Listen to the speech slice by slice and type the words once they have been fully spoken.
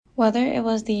Whether it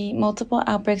was the multiple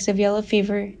outbreaks of yellow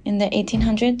fever in the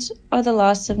 1800s or the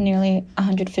loss of nearly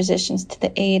 100 physicians to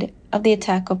the aid of the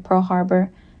attack of Pearl Harbor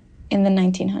in the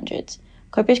 1900s,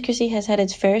 Corpus Christi has had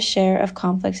its fair share of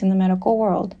conflicts in the medical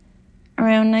world.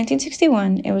 Around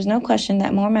 1961, it was no question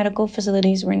that more medical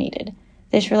facilities were needed.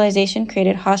 This realization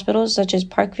created hospitals such as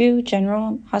Parkview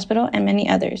General Hospital and many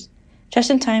others,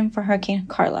 just in time for Hurricane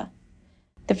Carla.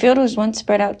 The field was once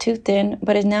spread out too thin,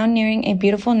 but is now nearing a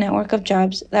beautiful network of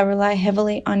jobs that rely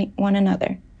heavily on one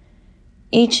another.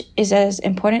 Each is as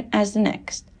important as the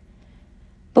next.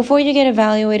 Before you get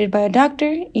evaluated by a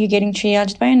doctor, you're getting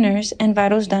triaged by a nurse and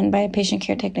vitals done by a patient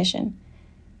care technician.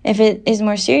 If it is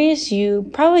more serious, you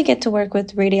probably get to work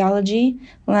with radiology,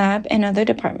 lab, and other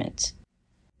departments.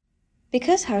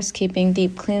 Because housekeeping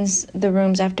deep cleans the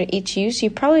rooms after each use, you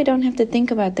probably don't have to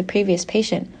think about the previous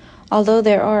patient, although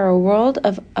there are a world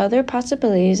of other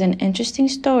possibilities and interesting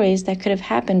stories that could have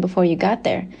happened before you got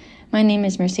there. My name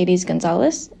is Mercedes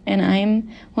Gonzalez, and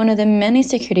I'm one of the many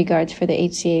security guards for the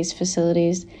HCA's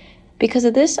facilities. Because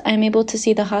of this, I'm able to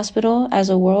see the hospital as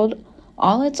a world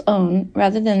all its own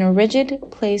rather than a rigid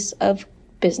place of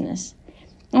business.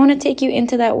 I want to take you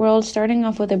into that world, starting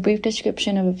off with a brief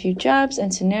description of a few jobs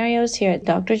and scenarios here at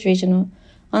Doctors Regional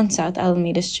on South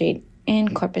Alameda Street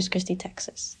in Corpus Christi,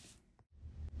 Texas.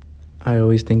 I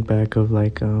always think back of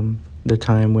the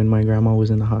time when my grandma was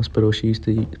in the hospital. She used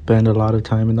to spend a lot of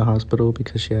time in the hospital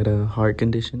because she had a heart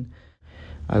condition.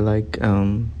 I like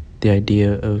the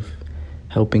idea of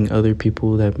helping other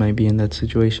people that might be in that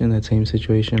situation, that same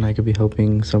situation. I could be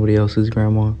helping somebody else's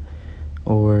grandma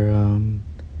or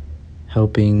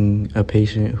helping a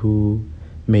patient who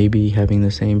may be having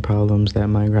the same problems that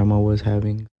my grandma was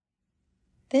having.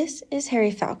 This is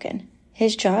Harry Falcon.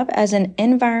 His job as an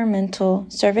environmental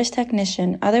service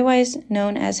technician, otherwise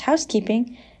known as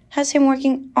housekeeping, has him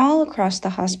working all across the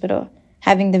hospital,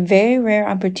 having the very rare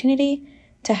opportunity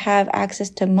to have access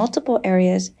to multiple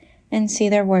areas and see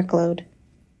their workload.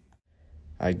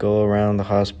 I go around the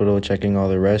hospital checking all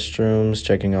the restrooms,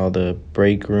 checking all the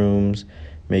break rooms,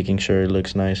 making sure it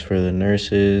looks nice for the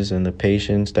nurses and the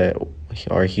patients that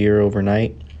are here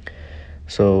overnight.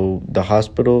 So the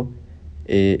hospital,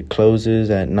 it closes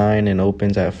at 9 and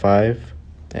opens at 5,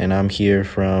 and I'm here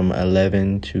from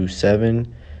 11 to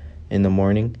 7 in the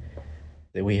morning.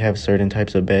 We have certain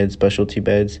types of beds, specialty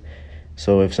beds.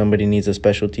 So if somebody needs a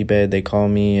specialty bed, they call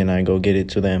me and I go get it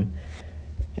to them.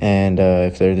 And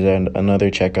if there's another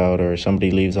checkout or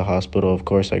somebody leaves the hospital, of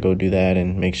course I go do that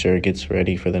and make sure it gets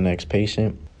ready for the next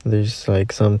patient. There's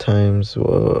sometimes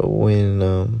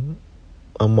when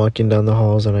I'm walking down the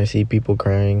halls and I see people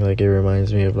crying, it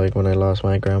reminds me of when I lost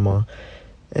my grandma,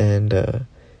 and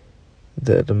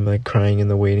that I'm crying in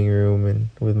the waiting room and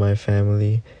with my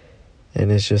family,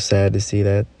 and it's just sad to see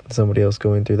that somebody else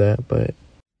going through that. But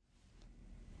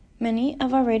many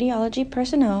of our radiology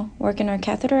personnel work in our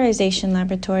catheterization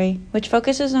laboratory, which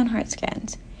focuses on heart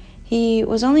scans. He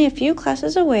was only a few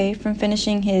classes away from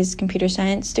finishing his computer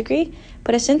science degree,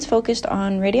 but has since focused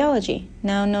on radiology,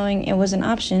 now knowing it was an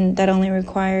option that only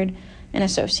required an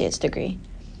associate's degree.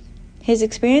 His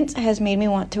experience has made me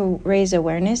want to raise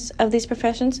awareness of these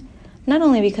professions, not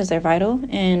only because they're vital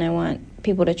and I want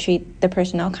people to treat the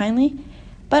personnel kindly,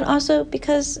 but also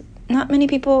because not many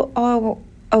people are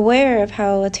aware of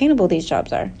how attainable these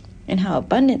jobs are and how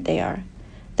abundant they are.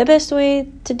 The best way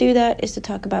to do that is to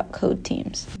talk about code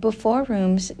teams. Before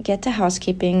rooms get to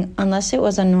housekeeping, unless it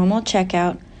was a normal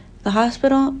checkout, the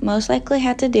hospital most likely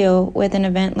had to deal with an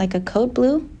event like a code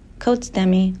blue, code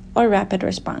STEMI, or rapid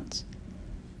response.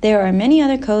 There are many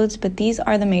other codes, but these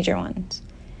are the major ones.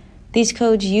 These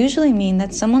codes usually mean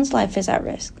that someone's life is at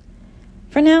risk.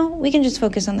 For now, we can just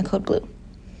focus on the code blue.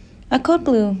 A code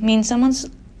blue means someone's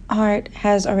heart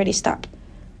has already stopped.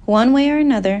 One way or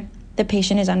another, the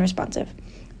patient is unresponsive.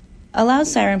 A loud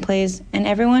siren plays, and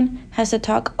everyone has to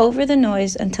talk over the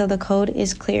noise until the code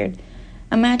is cleared.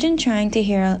 Imagine trying to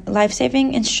hear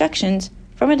life-saving instructions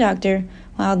from a doctor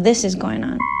while this is going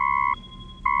on.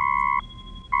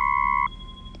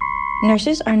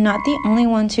 Nurses are not the only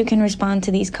ones who can respond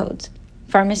to these codes.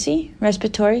 Pharmacy,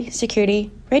 respiratory, security,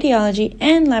 radiology,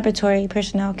 and laboratory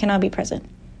personnel can all be present,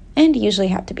 and usually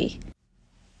have to be.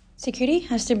 Security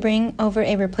has to bring over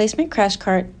a replacement crash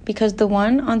cart because the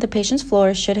one on the patient's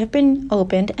floor should have been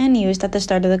opened and used at the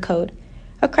start of the code.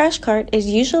 A crash cart is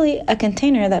usually a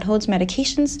container that holds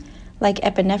medications like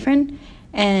epinephrine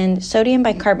and sodium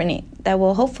bicarbonate that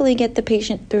will hopefully get the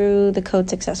patient through the code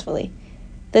successfully.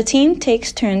 The team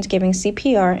takes turns giving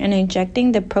CPR and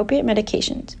injecting the appropriate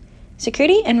medications.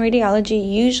 Security and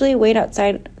radiology usually wait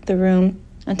outside the room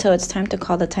until it's time to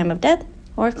call the time of death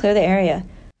or clear the area.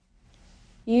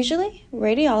 Usually,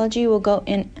 radiology will go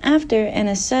in after and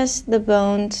assess the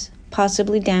bones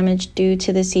possibly damaged due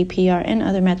to the CPR and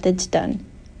other methods done.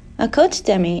 A code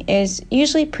STEMI is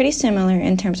usually pretty similar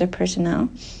in terms of personnel.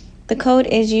 The code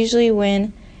is usually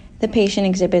when the patient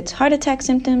exhibits heart attack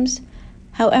symptoms.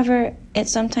 However, it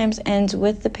sometimes ends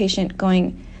with the patient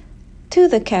going to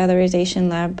the catheterization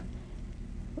lab.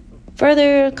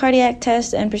 Further cardiac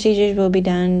tests and procedures will be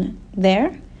done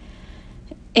there.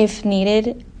 If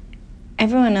needed,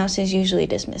 everyone else is usually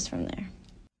dismissed from there.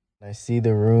 I see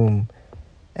the room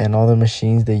and all the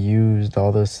machines they used,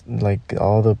 all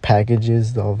the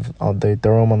packages, they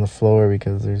throw them on the floor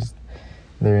because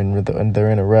they're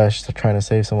in a rush to trying to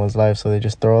save someone's life, so they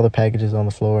just throw all the packages on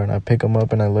the floor, and I pick them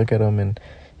up and I look at them, and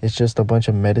it's just a bunch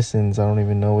of medicines. I don't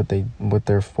even know what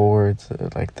they're for. It's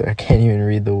I can't even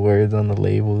read the words on the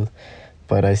labels,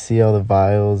 but I see all the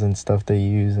vials and stuff they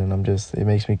use, and it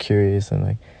makes me curious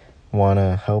and want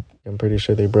to help. I'm pretty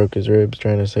sure they broke his ribs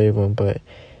trying to save him, but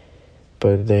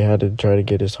they had to try to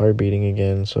get his heart beating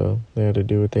again, so they had to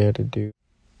do what they had to do.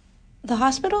 The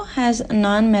hospital has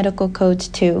non-medical codes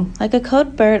too, like a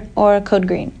code BERT or a code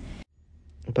green.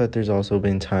 But there's also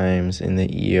been times in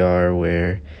the ER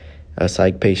where a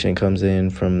psych patient comes in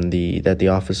that the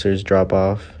officers drop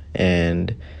off,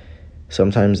 and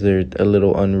sometimes they're a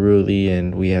little unruly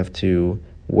and we have to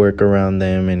work around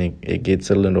them, and it gets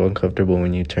a little uncomfortable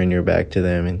when you turn your back to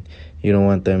them, and you don't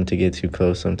want them to get too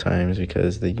close sometimes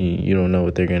because you don't know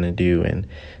what they're going to do, and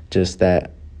just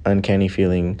that uncanny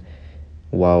feeling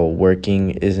while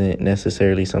working isn't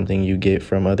necessarily something you get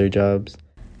from other jobs.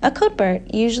 A code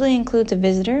BERT usually includes a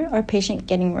visitor or patient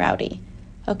getting rowdy.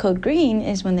 A code green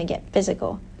is when they get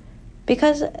physical.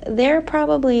 Because they're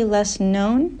probably less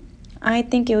known, I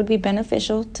think it would be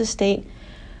beneficial to state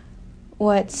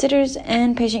what sitters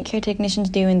and patient care technicians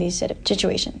do in these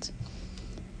situations.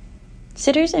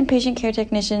 Sitters and patient care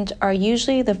technicians are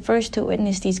usually the first to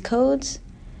witness these codes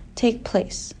take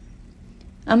place.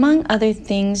 Among other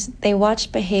things, they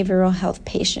watch behavioral health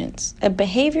patients. A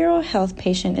behavioral health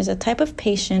patient is a type of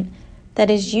patient that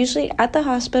is usually at the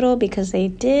hospital because they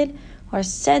did or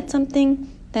said something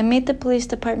that made the police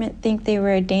department think they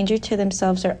were a danger to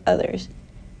themselves or others.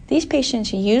 These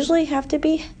patients usually have to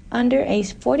be under a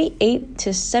 48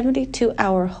 to 72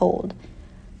 hour hold.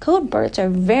 Code BERTs are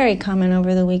very common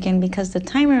over the weekend because the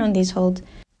timer on these holds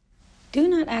do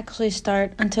not actually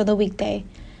start until the weekday,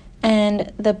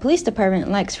 and the police department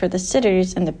likes for the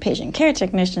sitters and the patient care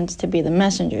technicians to be the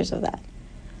messengers of that.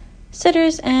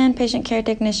 Sitters and patient care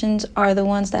technicians are the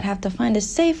ones that have to find a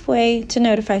safe way to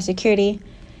notify security.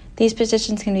 These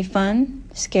positions can be fun,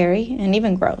 scary, and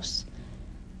even gross.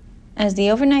 As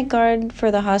the overnight guard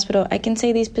for the hospital, I can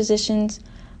say these positions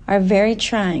are very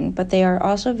trying, but they are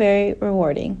also very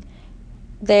rewarding.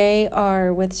 They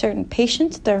are with certain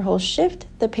patients their whole shift.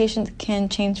 The patients can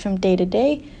change from day to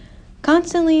day.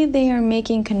 Constantly, they are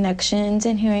making connections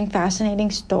and hearing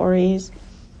fascinating stories.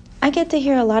 I get to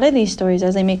hear a lot of these stories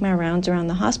as I make my rounds around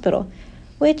the hospital,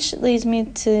 which leads me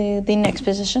to the next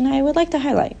position I would like to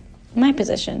highlight, my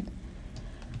position.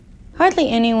 Hardly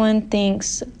anyone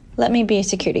thinks, let me be a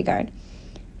security guard.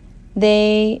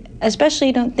 They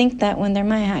especially don't think that when they're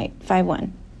my height,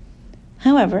 5'1".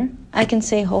 However, I can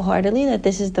say wholeheartedly that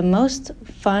this is the most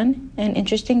fun and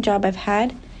interesting job I've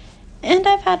had, and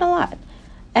I've had a lot.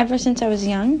 Ever since I was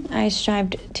young, I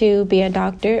strived to be a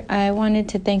doctor. I wanted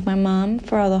to thank my mom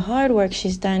for all the hard work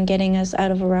she's done getting us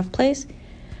out of a rough place.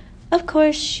 Of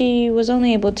course, she was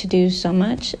only able to do so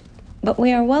much, but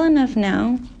we are well enough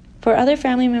now for other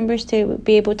family members to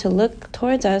be able to look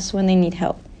towards us when they need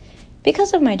help.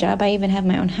 Because of my job, I even have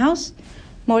my own house,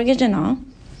 mortgage and all.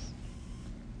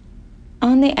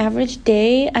 On the average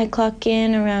day, I clock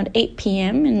in around 8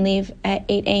 p.m. and leave at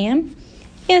 8 a.m.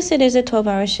 Yes, it is a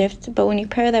 12-hour shift, but when you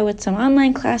pair that with some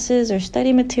online classes or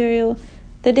study material,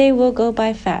 the day will go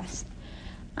by fast.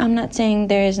 I'm not saying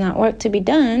there is not work to be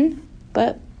done,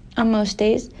 but on most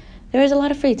days, there is a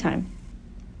lot of free time.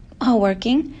 While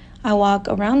working, I walk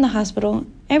around the hospital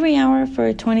every hour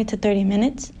for 20 to 30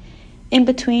 minutes. In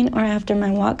between or after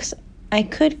my walks, I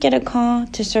could get a call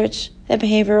to search a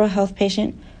behavioral health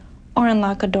patient or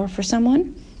unlock a door for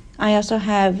someone. I also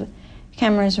have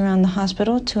cameras around the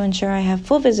hospital to ensure I have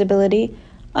full visibility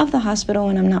of the hospital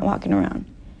when I'm not walking around.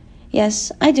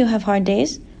 Yes, I do have hard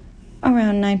days.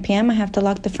 Around 9 p.m., I have to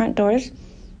lock the front doors.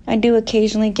 I do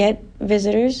occasionally get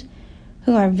visitors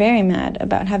who are very mad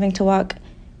about having to walk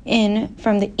in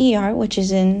from the ER, which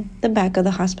is in the back of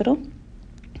the hospital.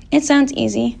 It sounds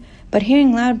easy, but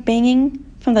hearing loud banging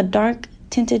from the dark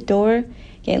tinted door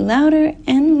get louder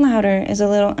and louder is a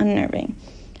little unnerving.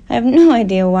 I have no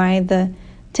idea why the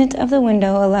tint of the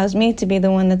window allows me to be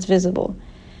the one that's visible.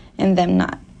 and them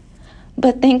not.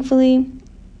 But thankfully,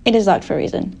 it is locked for a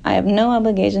reason. I have no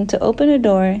obligation to open a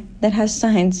door that has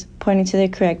signs pointing to the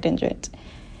correct entrance.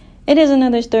 It is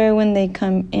another story when they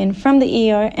come in from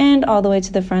the ER and all the way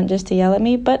to the front just to yell at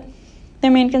me, but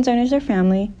their main concern is their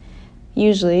family,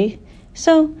 usually.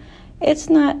 So it's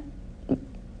not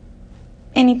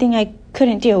anything I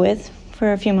couldn't deal with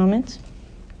for a few moments.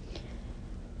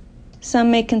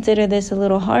 Some may consider this a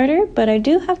little harder, but I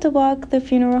do have to walk the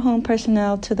funeral home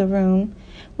personnel to the room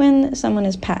when someone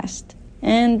is passed,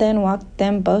 and then walk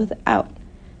them both out.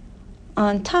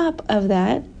 On top of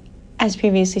that, as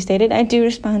previously stated, I do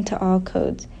respond to all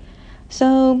codes.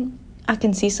 So I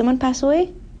can see someone pass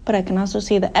away, but I can also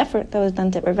see the effort that was done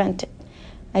to prevent it.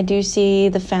 I do see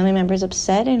the family members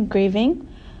upset and grieving.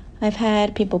 I've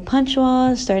had people punch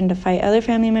walls, starting to fight other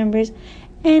family members,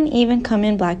 and even come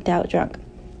in blacked out drunk.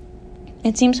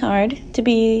 It seems hard to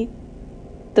be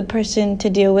the person to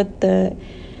deal with the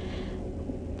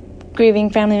grieving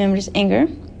family members' anger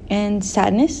and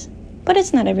sadness, but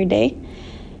it's not every day.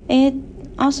 It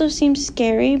also seems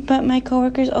scary, but my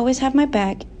coworkers always have my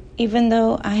back, even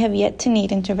though I have yet to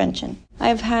need intervention.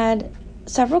 I've had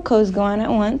several codes go on at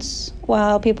once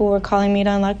while people were calling me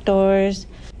to unlock doors.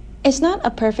 It's not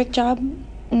a perfect job,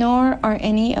 nor are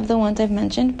any of the ones I've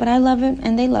mentioned, but I love it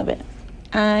and they love it.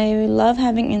 I love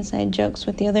having inside jokes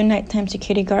with the other nighttime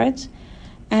security guards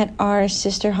at our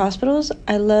sister hospitals.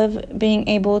 I love being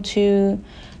able to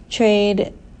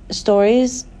trade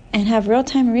stories and have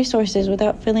real-time resources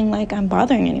without feeling like I'm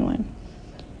bothering anyone.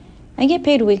 I get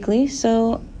paid weekly,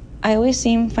 so I always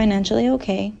seem financially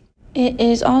okay. It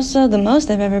is also the most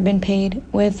I've ever been paid,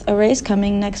 with a raise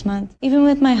coming next month. Even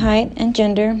with my height and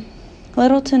gender,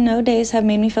 little to no days have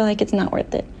made me feel like it's not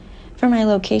worth it. For my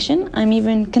location, I'm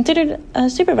even considered a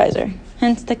supervisor,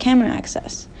 hence the camera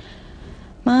access.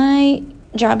 My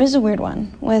job is a weird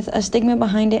one, with a stigma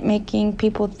behind it making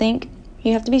people think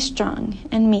you have to be strong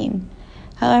and mean.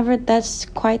 However, that's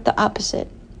quite the opposite.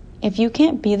 If you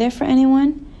can't be there for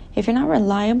anyone, if you're not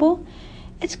reliable,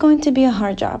 it's going to be a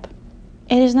hard job.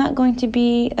 It is not going to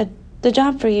be the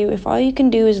job for you if all you can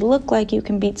do is look like you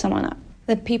can beat someone up.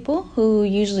 The people who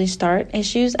usually start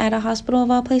issues at a hospital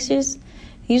of all places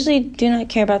usually do not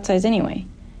care about size anyway.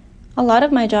 A lot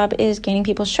of my job is gaining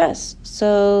people's trust,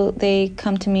 so they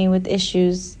come to me with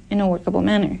issues in a workable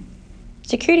manner.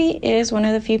 Security is one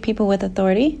of the few people with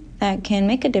authority that can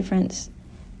make a difference.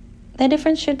 That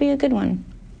difference should be a good one.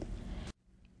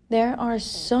 There are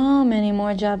so many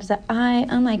more jobs that I,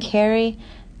 unlike Harry,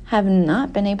 have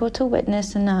not been able to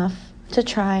witness enough to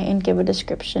try and give a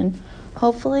description.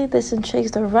 Hopefully this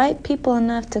intrigues the right people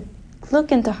enough to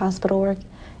look into hospital work.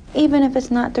 Even if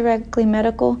it's not directly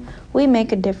medical, we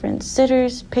make a difference.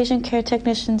 Sitters, patient care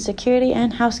technicians, security,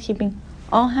 and housekeeping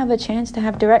all have a chance to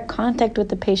have direct contact with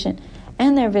the patient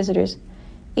and their visitors,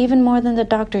 even more than the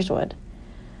doctors would.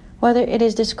 Whether it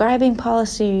is describing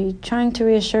policy, trying to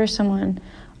reassure someone,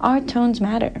 our tones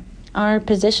matter, our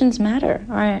positions matter,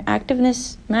 our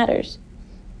activeness matters.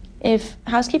 If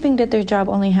housekeeping did their job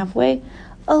only halfway,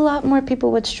 a lot more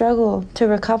people would struggle to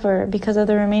recover because of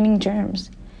the remaining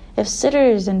germs. If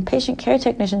sitters and patient care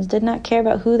technicians did not care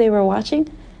about who they were watching,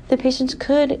 the patients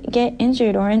could get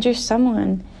injured or injure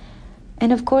someone.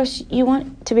 And of course, you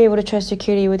want to be able to trust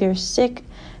security with your sick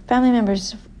family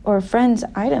members or friends'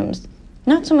 items.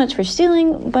 Not so much for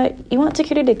stealing, but you want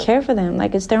security to care for them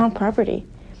like it's their own property.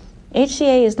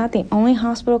 HCA is not the only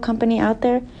hospital company out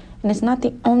there, and it's not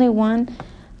the only one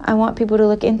I want people to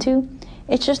look into.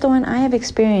 It's just the one I have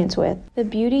experience with. The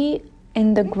beauty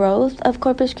in the growth of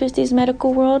Corpus Christi's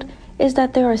medical world is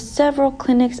that there are several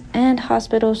clinics and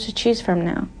hospitals to choose from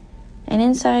now. And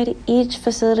inside each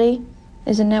facility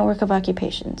is a network of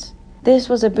occupations. This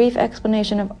was a brief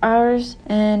explanation of ours,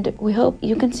 and we hope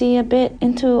you can see a bit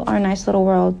into our nice little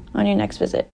world on your next visit.